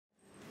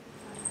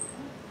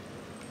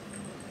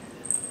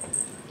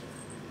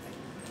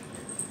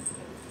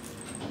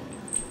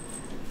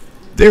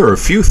There are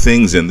few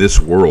things in this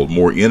world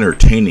more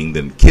entertaining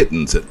than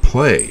kittens at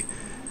play.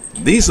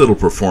 These little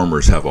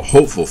performers have a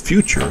hopeful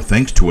future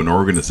thanks to an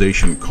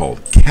organization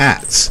called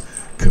CATS,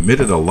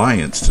 Committed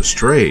Alliance to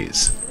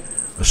Strays.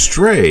 A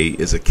stray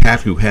is a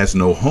cat who has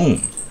no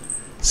home.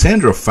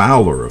 Sandra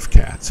Fowler of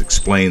CATS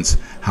explains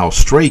how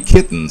stray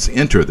kittens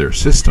enter their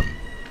system.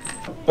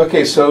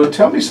 Okay, so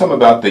tell me some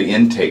about the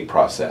intake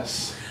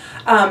process.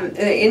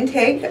 The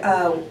intake,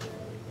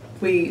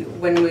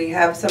 when we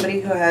have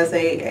somebody who has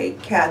a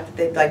cat that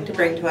they'd like to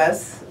bring to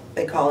us,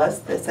 they call us,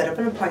 they set up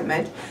an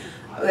appointment,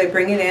 they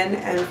bring it in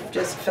and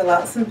just fill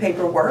out some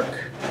paperwork,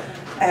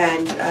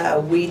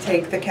 and we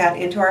take the cat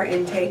into our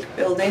intake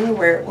building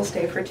where it will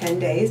stay for 10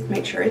 days,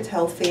 make sure it's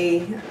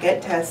healthy,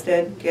 get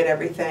tested, get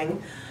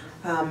everything.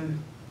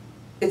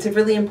 It's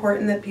really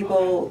important that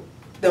people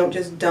don't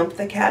just dump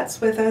the cats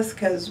with us,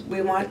 because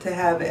we want to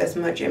have as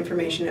much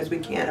information as we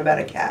can about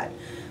a cat.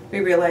 We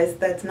realize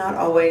that's not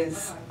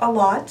always a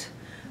lot,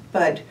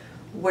 but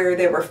where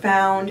they were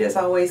found is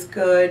always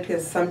good,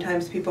 because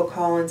sometimes people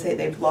call and say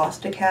they've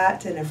lost a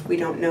cat, and if we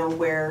don't know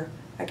where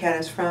a cat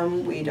is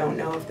from, we don't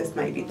know if this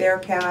might be their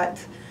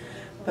cat.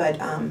 But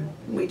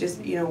we just,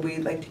 we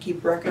like to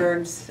keep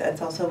records.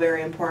 That's also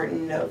very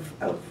important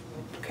of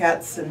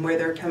cats and where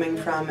they're coming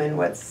from and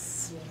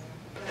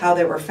how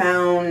they were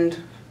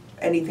found,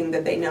 anything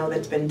that they know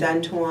that's been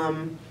done to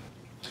them.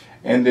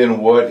 And then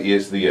what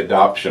is the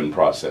adoption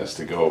process,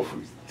 to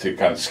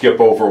kind of skip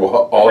over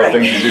all the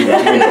things you do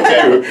between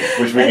the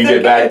two, which we can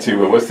get back to,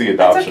 but what's the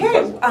adoption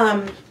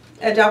process?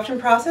 Adoption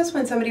process,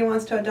 when somebody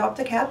wants to adopt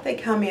a cat, they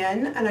come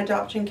in, an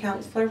adoption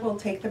counselor will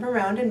take them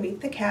around and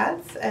meet the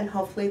cats, and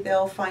hopefully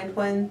they'll find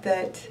one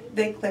that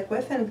they click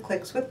with and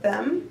clicks with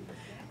them,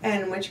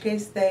 and in which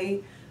case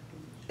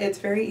it's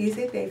very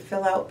easy. They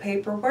fill out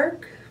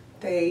paperwork,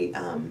 they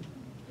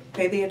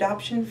pay the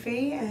adoption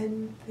fee,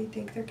 and they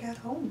take their cat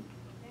home.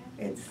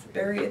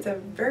 It's a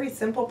very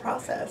simple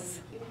process.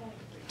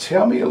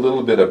 Tell me a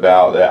little bit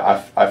about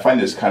that. I find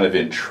this kind of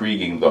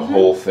intriguing, the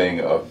whole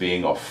thing of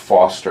being a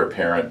foster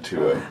parent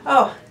to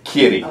a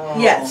kitty.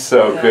 Yes.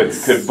 So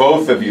could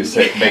both of you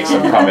make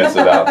some comments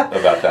about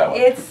that one?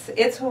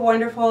 It's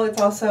wonderful.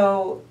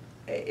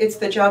 It's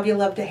the job you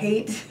love to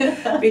hate,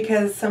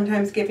 because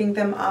sometimes giving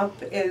them up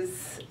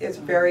is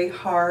very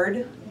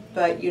hard,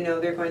 but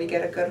they're going to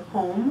get a good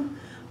home.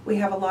 We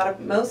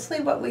have mostly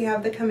what we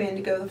have that come in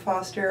to go to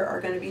foster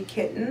are going to be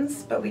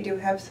kittens, but we do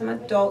have some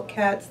adult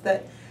cats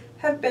that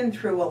have been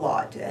through a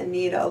lot and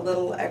need a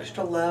little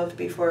extra love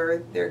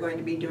before they're going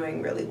to be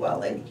doing really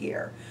well in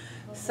here.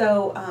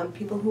 So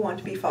people who want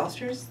to be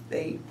fosters,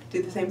 they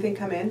do the same thing,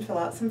 come in, fill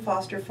out some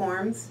foster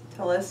forms,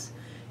 tell us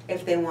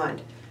if they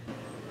want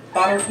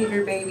bottle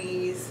feeder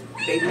babies,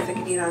 babies that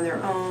can eat on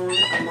their own,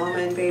 a mama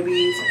and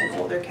babies, an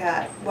older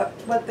cat,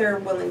 what they're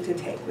willing to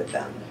take with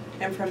them.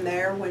 And from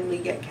there, when we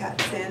get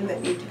cats in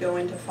that need to go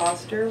into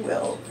foster,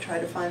 we'll try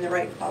to find the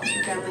right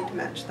foster family to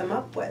match them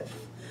up with.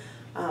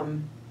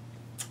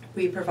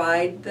 We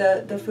provide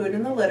the food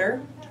and the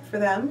litter for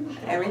them,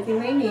 everything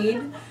they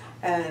need,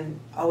 and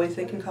always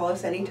they can call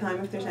us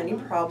anytime if there's any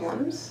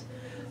problems.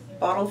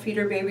 Bottle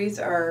feeder babies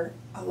are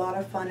a lot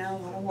of fun and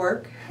a lot of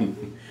work.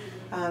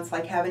 It's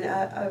like having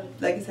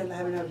like I said,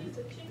 having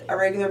a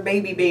regular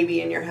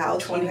baby in your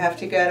house. You have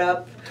to get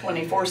up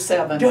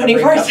 24/7.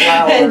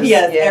 24/7.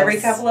 Yes, every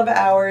couple of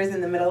hours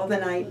in the middle of the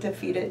night to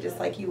feed it just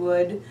like you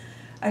would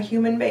a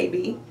human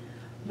baby.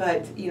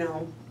 But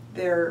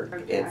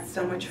it's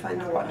so much fun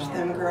to watch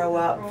them grow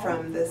up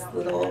from this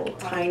little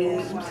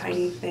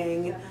tiny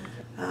thing.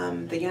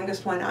 The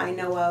youngest one I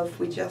know of,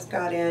 we just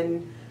got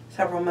in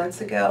several months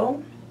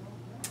ago.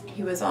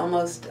 He was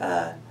almost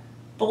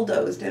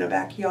bulldozed in a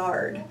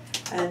backyard,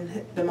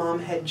 and the mom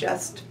had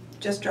just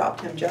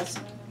dropped him, just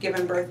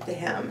given birth to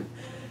him,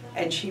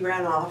 and she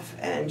ran off,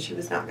 and she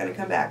was not going to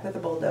come back with a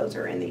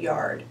bulldozer in the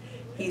yard.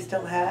 He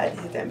still had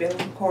his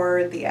umbilical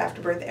cord, the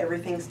afterbirth,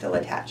 everything still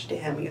attached to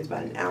him. He was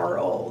about an hour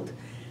old,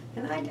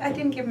 and I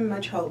didn't give him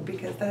much hope,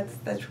 because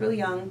that's really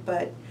young,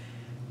 but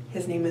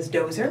his name is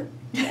Dozer,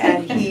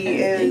 and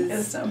he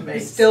is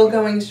still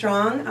going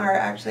strong.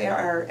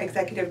 Our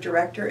executive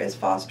director is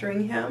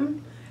fostering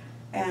him.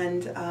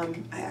 And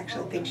I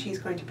actually think she's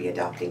going to be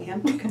adopting him,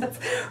 because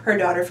her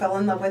daughter fell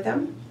in love with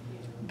him.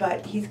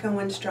 But he's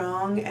going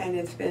strong, and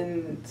it's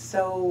been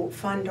so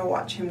fun to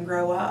watch him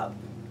grow up.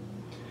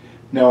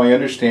 Now, I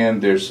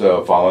understand there's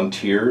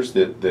volunteers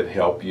that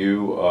help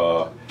you.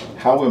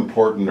 How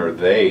important are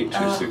they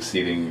to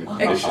succeeding?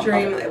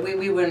 Extremely.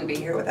 We wouldn't be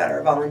here without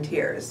our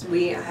volunteers.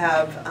 We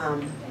have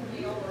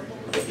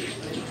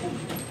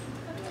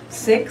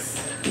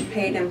 6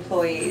 paid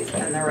employees,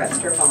 and the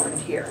rest are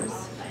volunteers.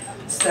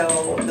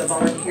 So the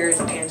volunteers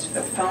answer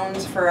the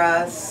phones for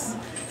us.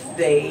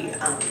 They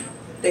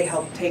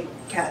help take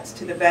cats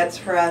to the vets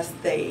for us.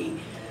 They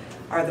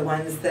are the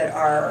ones that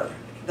are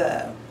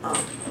the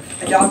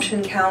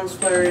adoption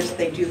counselors.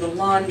 They do the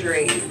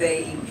laundry.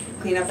 They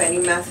clean up any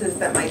messes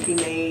that might be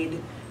made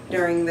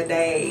during the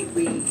day.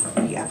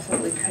 We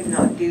absolutely could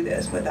not do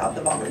this without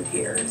the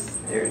volunteers.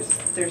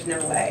 There's no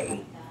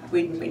way.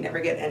 We never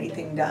get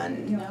anything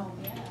done. No.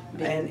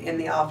 in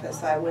the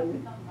office.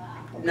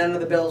 None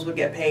of the bills would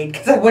get paid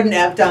because I wouldn't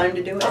have time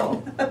to do it.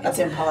 Oh, it's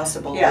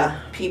impossible.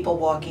 Yeah. People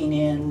walking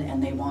in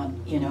and they want,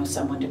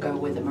 someone to go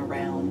with them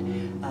around,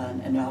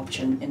 an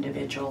adoption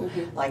individual,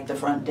 like the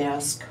front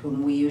desk,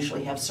 whom we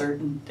usually have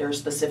there are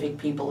specific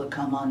people that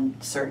come on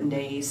certain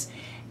days,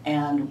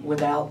 and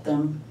without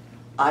them,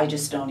 I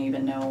just don't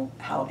even know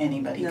how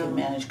anybody can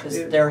manage,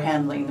 because they're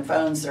handling the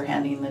phones, they're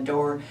handling the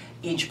door,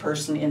 each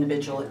person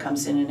individual that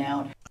comes in and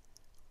out.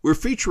 We're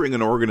featuring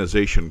an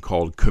organization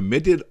called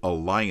Committed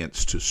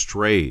Alliance to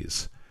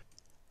Strays.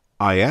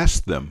 I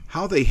asked them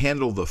how they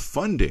handle the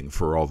funding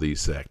for all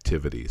these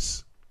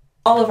activities.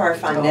 All of our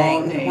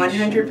funding,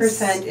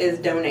 100% is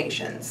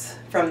donations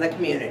from the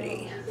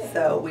community.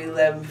 So we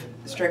live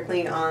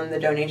strictly on the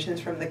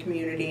donations from the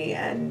community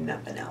and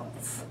nothing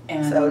else.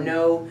 And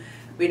so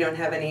we don't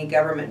have any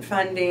government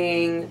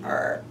funding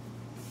or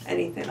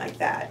anything like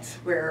that.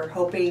 We're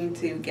hoping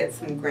to get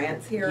some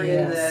grants here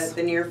in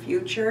the near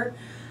future.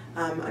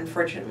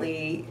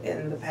 Unfortunately,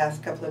 in the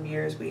past couple of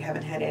years, we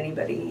haven't had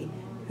anybody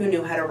who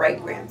knew how to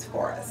write grants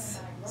for us.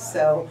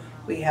 So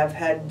we have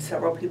had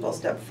several people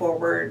step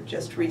forward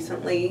just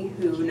recently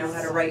who know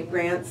how to write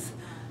grants.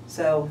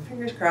 So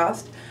fingers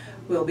crossed,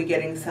 we'll be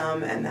getting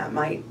some, and that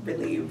might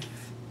relieve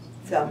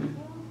some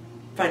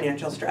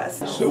financial stress.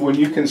 So when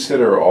you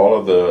consider all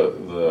of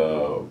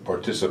the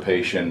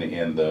participation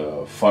in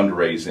the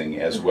fundraising,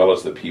 as well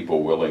as the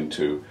people willing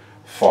to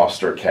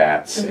foster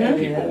cats and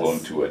people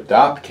willing to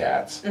adopt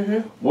cats,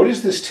 what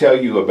does this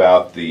tell you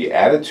about the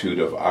attitude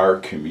of our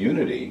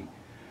community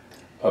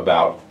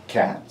about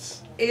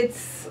cats?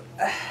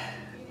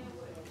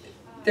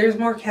 There's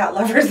more cat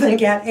lovers than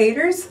cat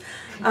haters.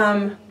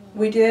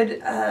 We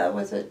did,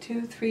 was it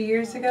 2-3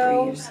 years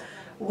ago?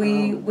 3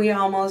 years. We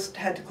almost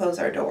had to close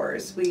our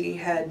doors. We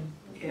had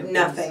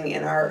nothing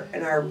in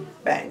our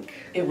bank.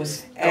 It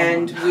was gone.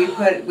 And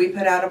we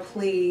put out a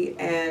plea,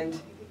 and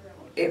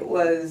it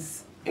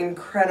was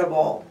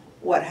incredible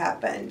what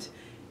happened.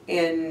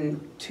 In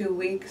 2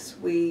 weeks,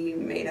 we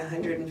made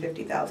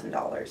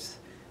 $150,000.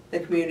 The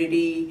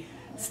community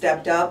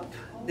stepped up.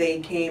 They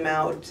came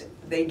out.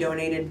 They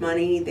donated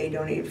money. They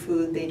donated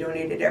food. They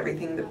donated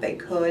everything that they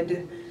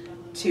could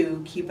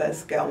to keep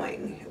us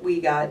going. We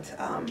got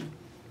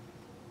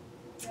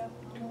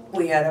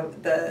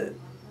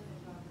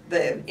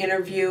the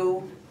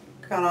interview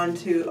got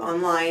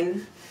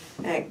online.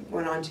 And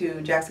went on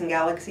to Jackson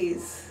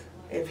Galaxies.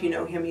 If you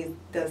know him, he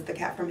does the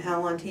Cat from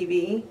Hell on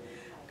TV.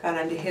 Got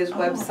onto his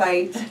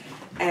website,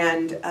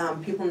 and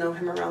people know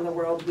him around the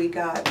world. We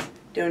got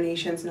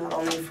donations not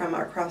only from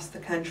across the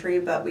country,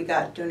 but we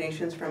got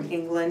donations from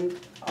England,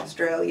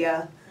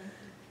 Australia,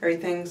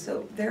 everything.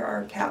 So there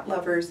are cat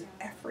lovers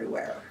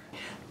everywhere.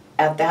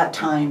 At that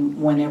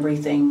time, when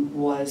everything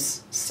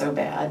was so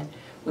bad,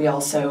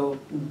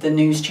 the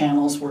news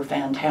channels were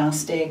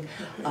fantastic.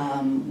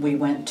 We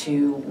went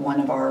to one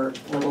of our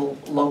little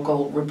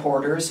local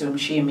reporters, whom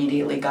she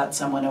immediately got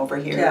someone over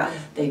here. Yeah.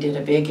 They did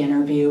a big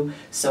interview,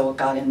 so it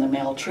got in the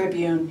Mail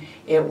Tribune.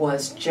 It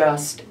was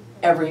just,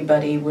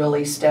 everybody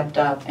really stepped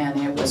up,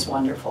 and it was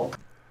wonderful.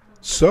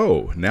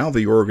 So, now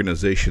the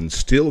organization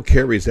still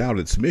carries out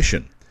its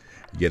mission,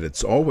 yet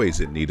it's always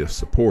in need of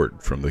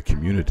support from the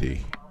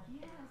community.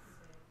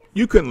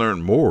 You can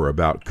learn more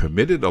about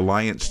Committed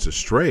Alliance to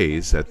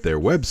Strays at their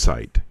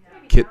website,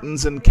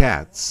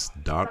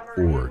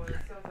 kittensandcats.org.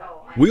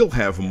 We'll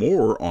have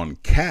more on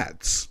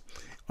cats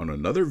on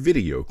another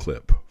video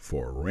clip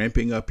for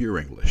Ramping Up Your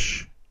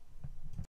English.